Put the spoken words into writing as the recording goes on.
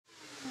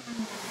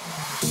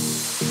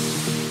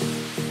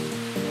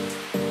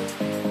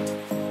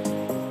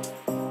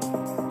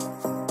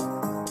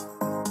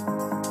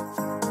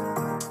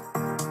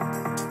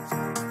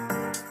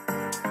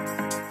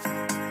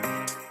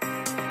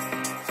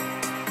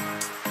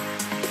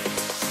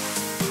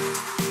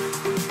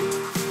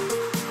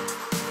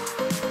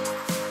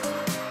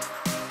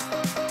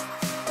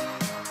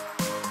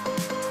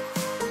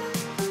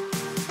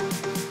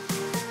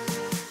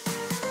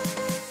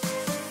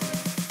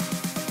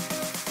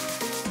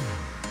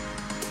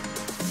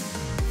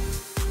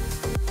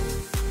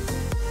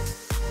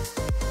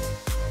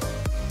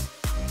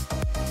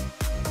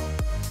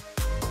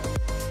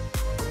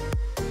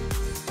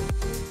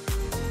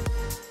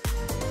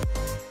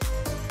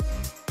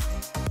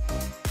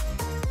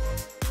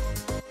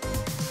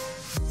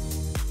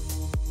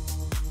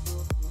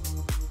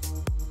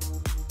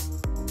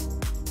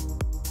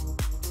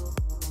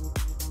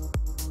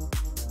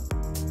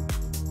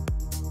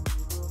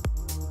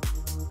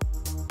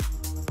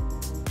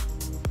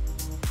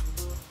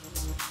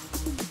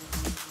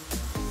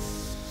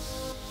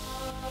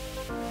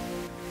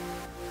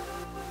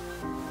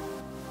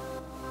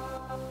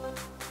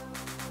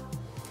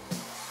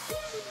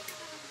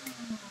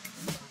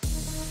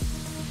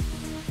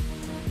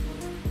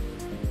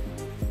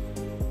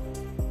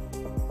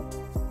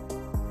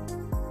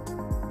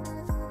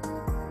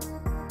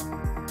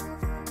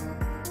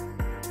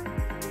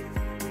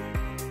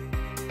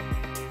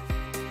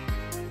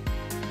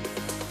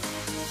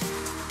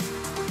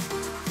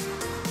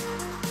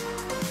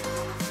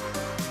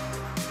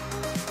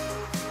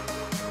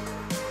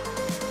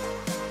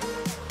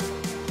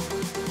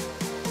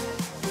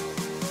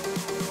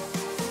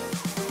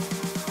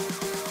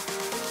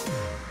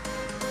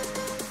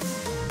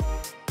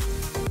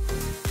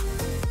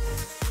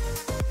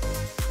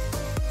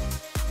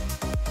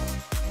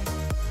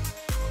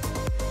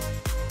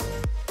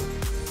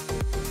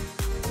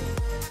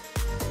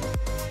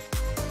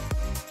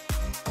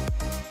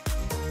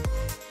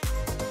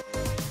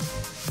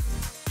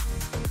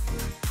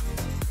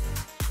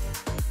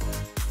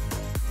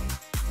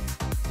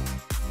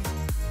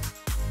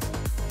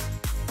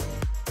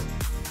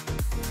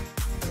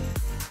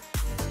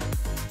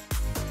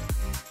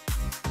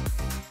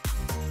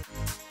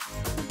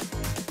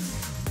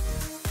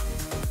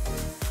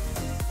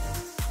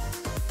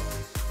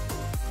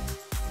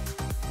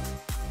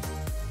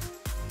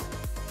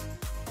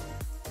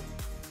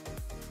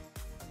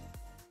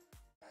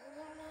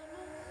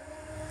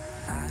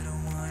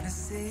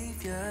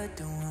savior,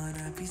 don't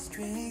wanna be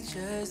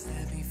strangers.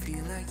 Let me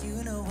feel like you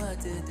know what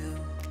to do.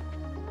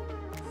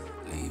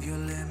 Leave your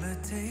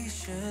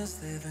limitations,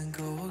 live and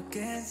go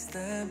against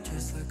them.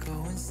 Just let go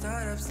and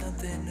start up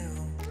something new.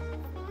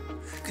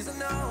 Cause I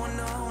know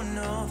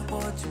that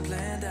what you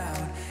planned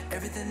out,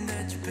 everything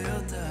that you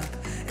built up,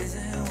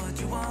 isn't what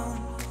you want.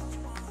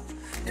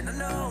 And I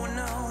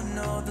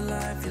know the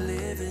life you're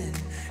living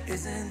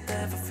isn't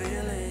that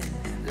fulfilling.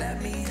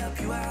 Let me help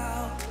you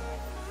out.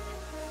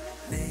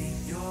 Lay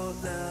your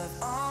love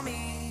on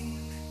me,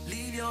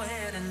 leave your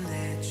head and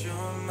let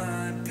your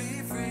mind be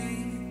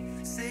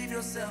free. Save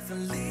yourself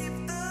and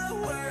leave the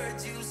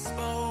words you've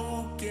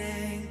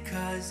spoken,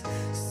 cause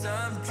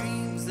some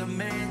dreams are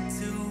meant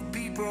to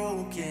be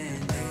broken.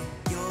 Lay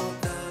your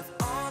love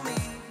on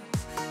me,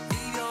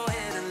 leave your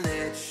head and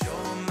let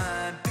your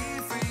mind be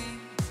free.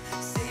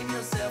 Save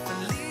yourself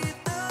and leave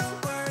the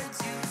words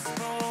you've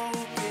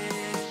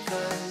spoken,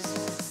 cause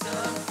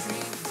some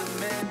dreams are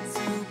meant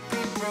to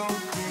be broken.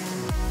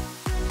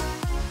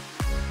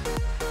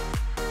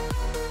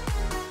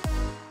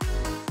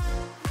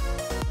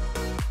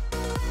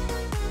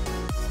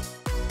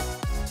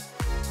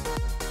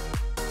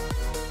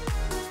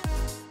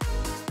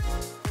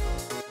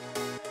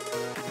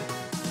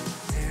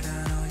 Tear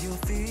down all your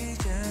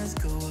visions,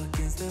 go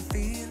against the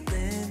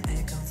feeling,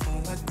 make them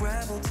fall like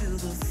gravel to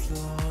the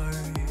floor.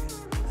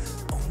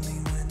 Only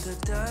when the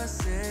dust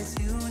says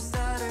you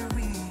start to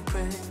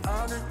regret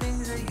all the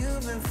things that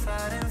you've been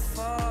fighting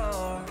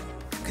for.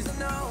 Cause I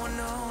know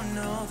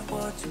that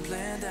what you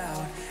planned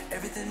out,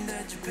 everything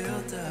that you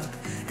built up,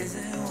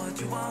 isn't what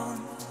you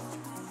want.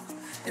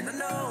 And I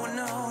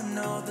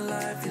know the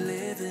life you're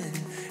living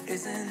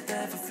isn't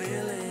that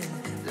fulfilling.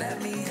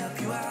 Let me help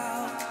you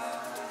out.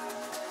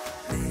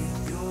 Lay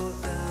your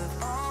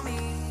love on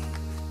me,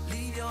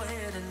 leave your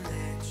head and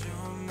let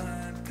your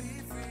mind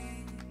be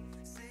free.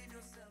 Save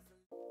yourself.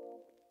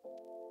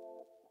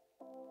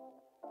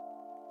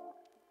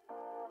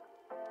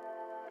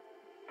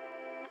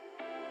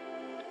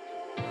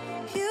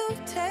 You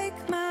take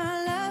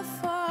my love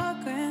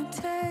for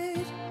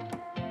granted.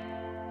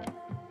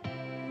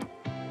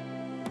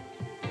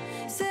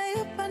 Say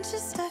a bunch of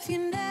stuff you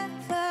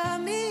never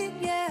mean,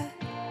 yeah.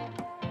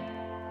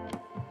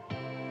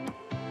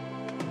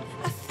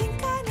 I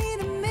think I need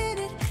a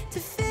minute to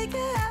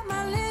figure out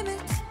my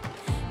limits.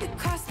 You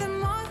cross them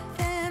more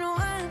than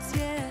once,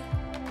 yeah.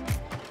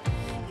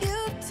 You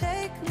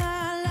take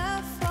my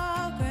love for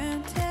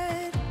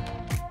granted.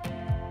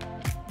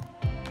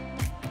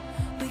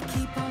 We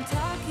keep on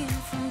talking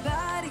from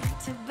body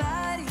to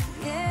body,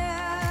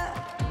 yeah.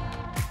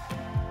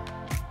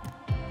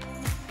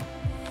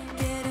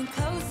 Getting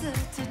closer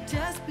to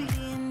just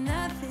being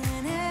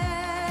nothing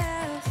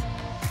else.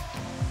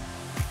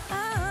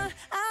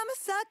 I'm a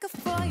sucker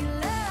for your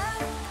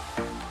love,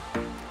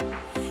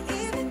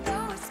 even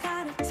though it's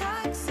kind of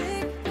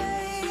toxic,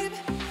 babe.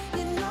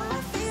 You know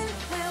I feel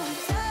it when we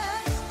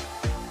touch,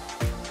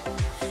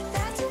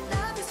 that your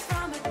love is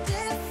from a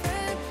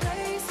different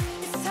place.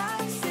 It's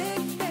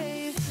toxic,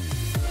 babe.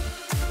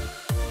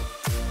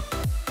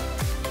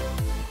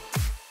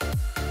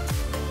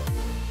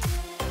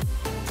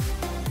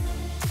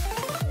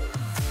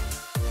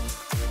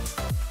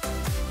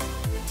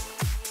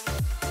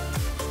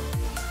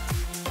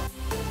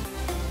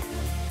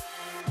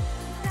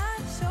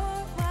 Not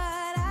sure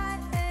what I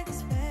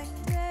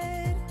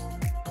expected.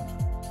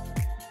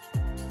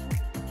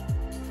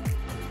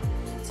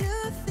 To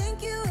think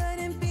you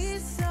wouldn't be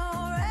so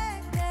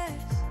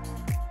reckless.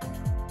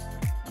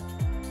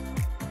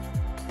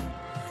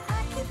 I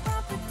keep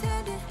on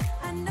pretending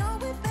I know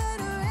we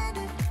better end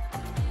it.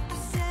 You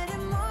said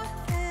it more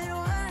than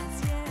once,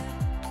 yeah.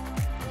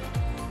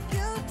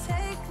 You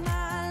take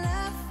my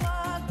love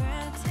for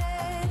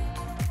granted.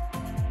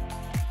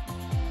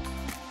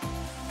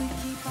 We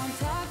keep on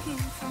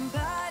talking from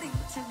body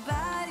to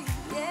body,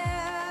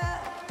 yeah.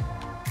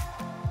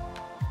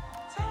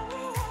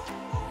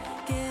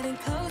 Getting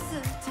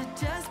closer to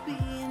just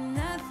being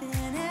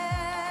nothing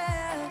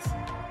else.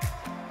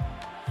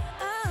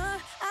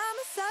 I'm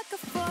a sucker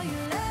for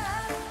your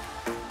love,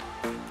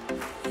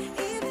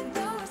 even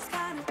though it's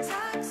kind of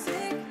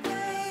toxic,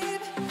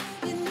 babe.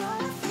 You know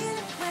I feel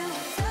it when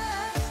we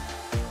touch,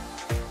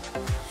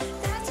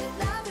 that your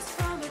love is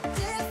from a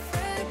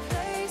different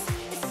place.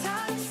 It's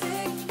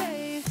toxic,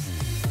 babe.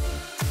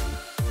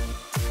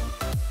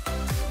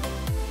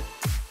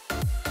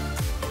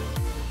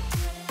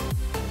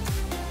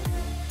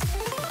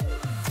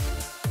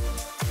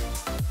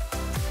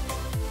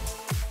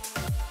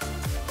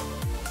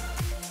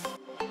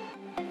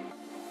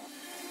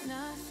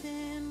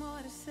 Nothing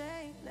more to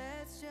say,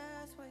 let's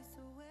just waste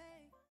away.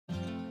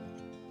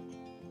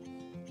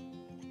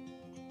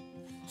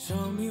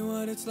 Show me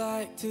what it's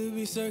like to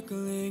be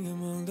circling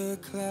among the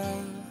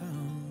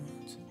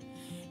clouds.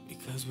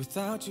 Because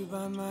without you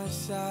by my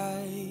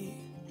side,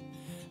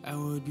 I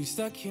would be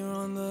stuck here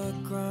on the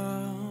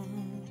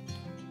ground.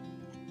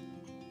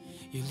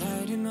 You're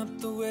lighting up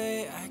the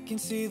way, I can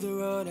see the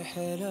road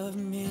ahead of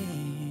me.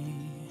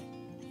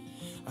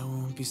 I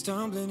won't be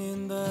stumbling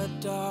in the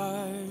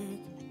dark.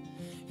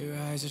 Your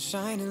eyes are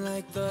shining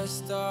like the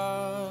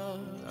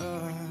stars.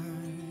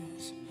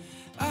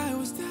 I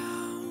was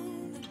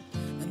down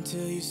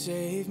until you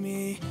saved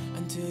me,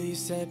 until you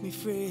set me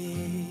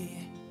free.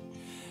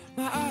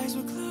 My eyes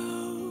were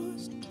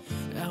closed,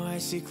 now I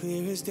see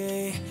clear as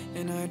day.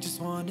 And I just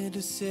wanted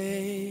to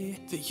say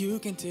that you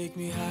can take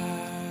me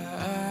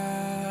high.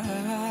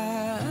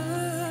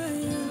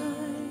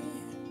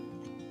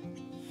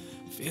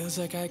 Feels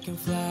like I can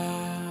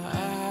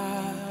fly.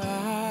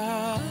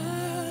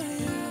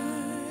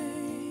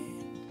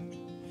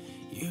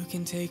 You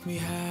can take me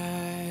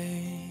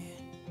high.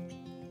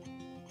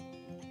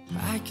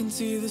 I can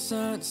see the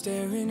sun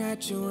staring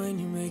at you when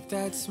you make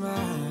that smile.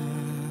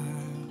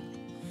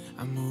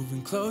 I'm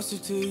moving closer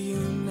to you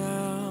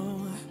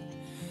now.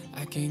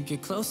 I can't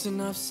get close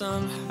enough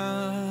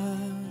somehow.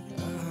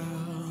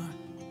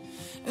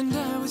 And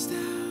I was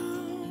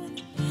down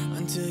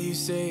until you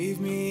saved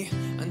me,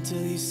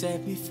 until you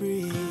set me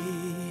free.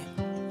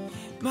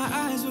 My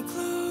eyes were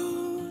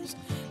closed,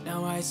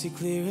 now I see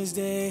clear as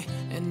day.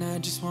 And I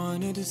just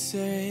wanted to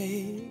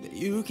say that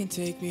you can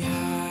take me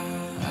high.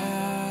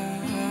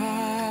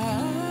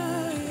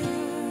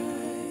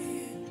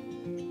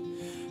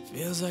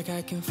 Feels like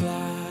I can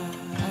fly.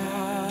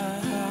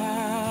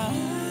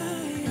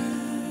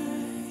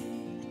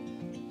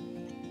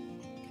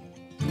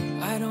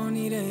 I don't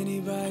need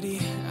anybody,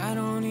 I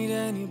don't need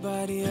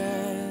anybody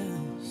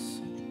else.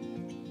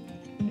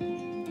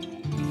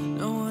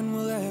 No one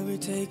will ever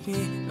take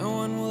me, no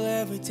one will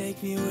ever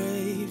take me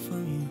away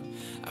from you.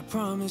 I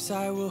promise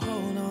I will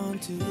hold on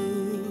to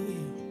you.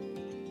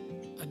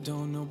 I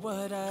don't know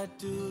what I'd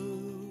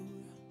do